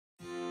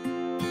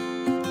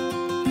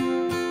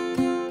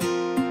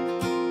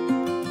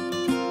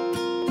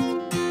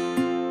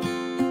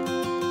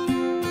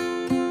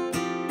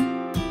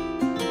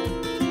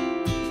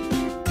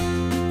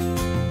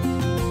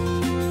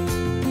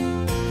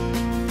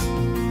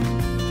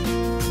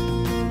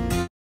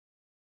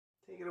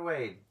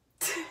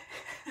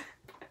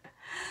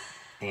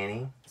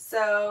Annie.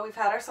 So we've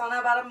had our sauna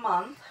about a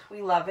month.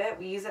 We love it.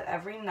 We use it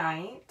every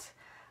night.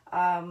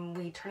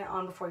 We turn it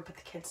on before we put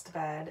the kids to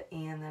bed,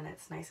 and then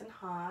it's nice and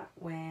hot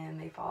when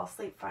they fall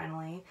asleep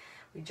finally.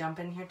 We jump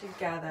in here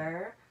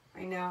together.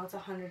 Right now it's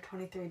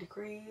 123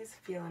 degrees,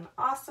 feeling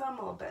awesome,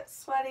 a little bit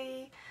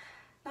sweaty,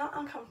 not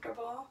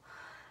uncomfortable.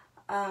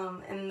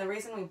 And the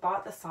reason we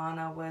bought the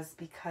sauna was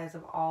because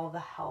of all the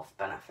health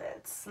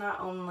benefits. Not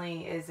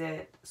only is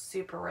it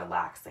super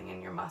relaxing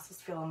and your muscles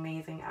feel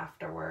amazing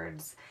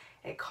afterwards,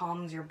 it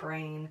calms your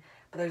brain,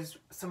 but there's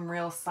some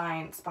real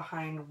science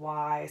behind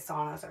why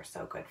saunas are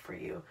so good for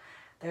you.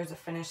 There's a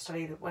Finnish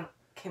study that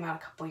came out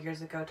a couple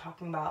years ago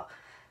talking about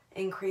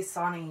increased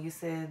sauna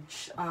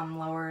usage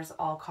lowers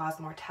all-cause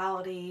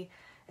mortality.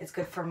 It's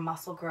good for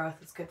muscle growth.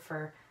 It's good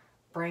for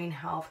brain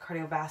health,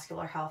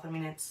 cardiovascular health. I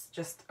mean, it's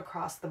just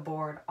across the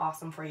board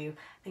awesome for you.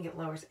 I think it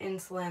lowers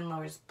insulin,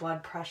 lowers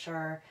blood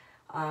pressure,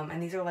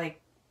 and these are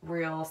like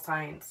real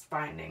science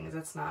findings.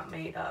 It's not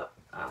made up.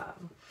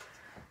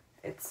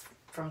 It's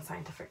from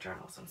scientific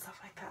journals and stuff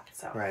like that.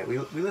 So right, we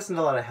listen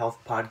to a lot of health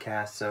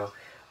podcasts. So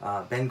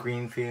Ben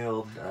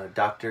Greenfield,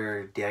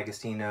 Dr.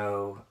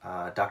 D'Agostino,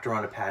 Dr.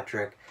 Rhonda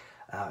Patrick,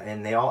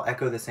 and they all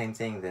echo the same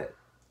thing, that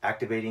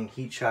activating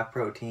heat shock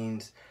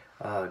proteins,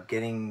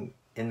 getting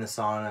in the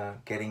sauna,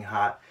 getting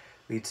hot,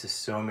 leads to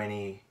so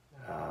many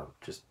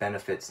just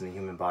benefits in the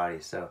human body.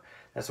 So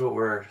that's what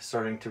we're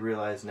starting to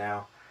realize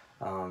now,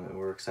 and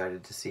we're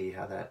excited to see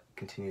how that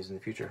continues in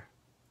the future.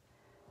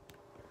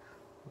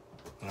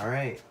 All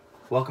right,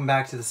 welcome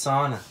back to the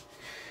sauna.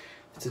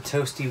 It's a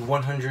toasty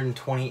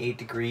 128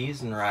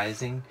 degrees and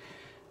rising.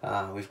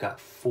 We've got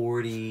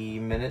 40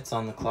 minutes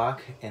on the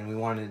clock, and we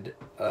wanted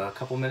a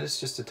couple minutes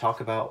just to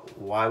talk about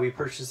why we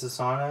purchased the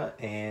sauna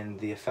and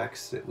the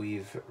effects that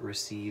we've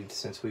received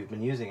since we've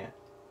been using it.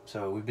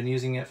 So we've been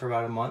using it for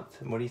about a month,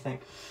 and what do you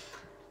think?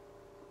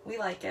 we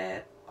like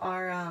it.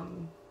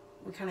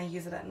 We kind of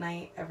use it at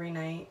night, every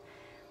night.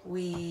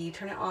 We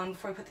turn it on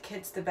before we put the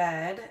kids to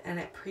bed, and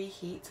it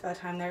preheats by the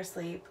time they're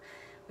asleep.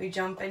 We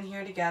jump in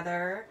here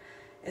together.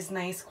 It's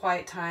nice,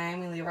 quiet time.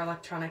 We leave our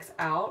electronics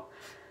out.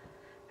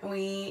 And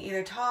we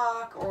either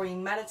talk, or we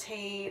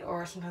meditate,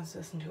 or sometimes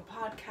listen to a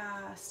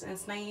podcast. And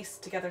it's nice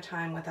together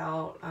time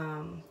without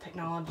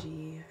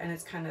technology. And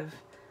it's kind of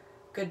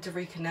good to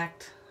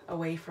reconnect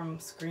away from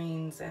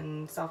screens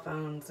and cell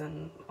phones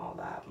and all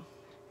that.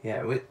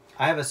 Yeah,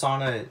 I have a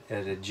sauna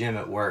at a gym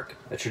at work,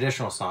 a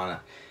traditional sauna,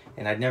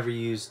 and I'd never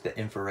used the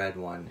infrared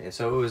one. And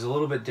so it was a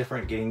little bit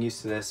different getting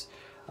used to this,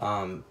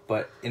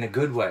 but in a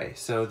good way.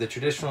 So the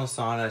traditional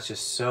sauna is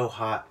just so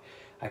hot.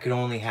 I could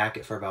only hack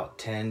it for about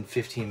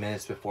 10-15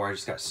 minutes before I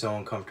just got so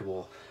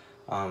uncomfortable.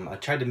 I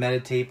tried to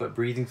meditate, but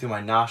breathing through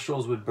my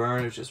nostrils would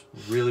burn. It was just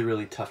really,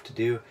 really tough to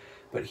do.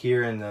 But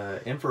here in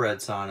the infrared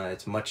sauna,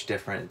 it's much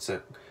different. It's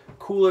a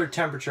cooler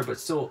temperature, but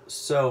still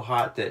so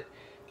hot that,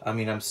 I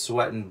mean, I'm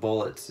sweating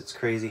bullets. It's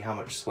crazy how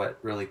much sweat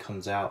really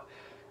comes out.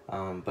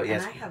 But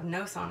yes. And I have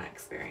no sauna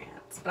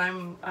experience, but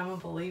I'm a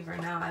believer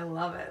now. I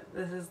love it.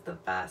 This is the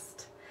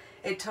best.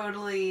 It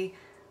totally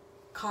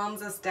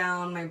calms us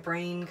down. My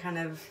brain kind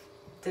of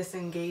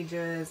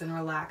disengages and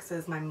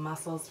relaxes. My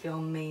muscles feel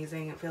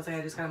amazing. It feels like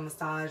I just got a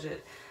massage.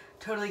 It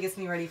totally gets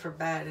me ready for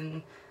bed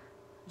and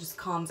just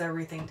calms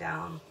everything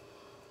down.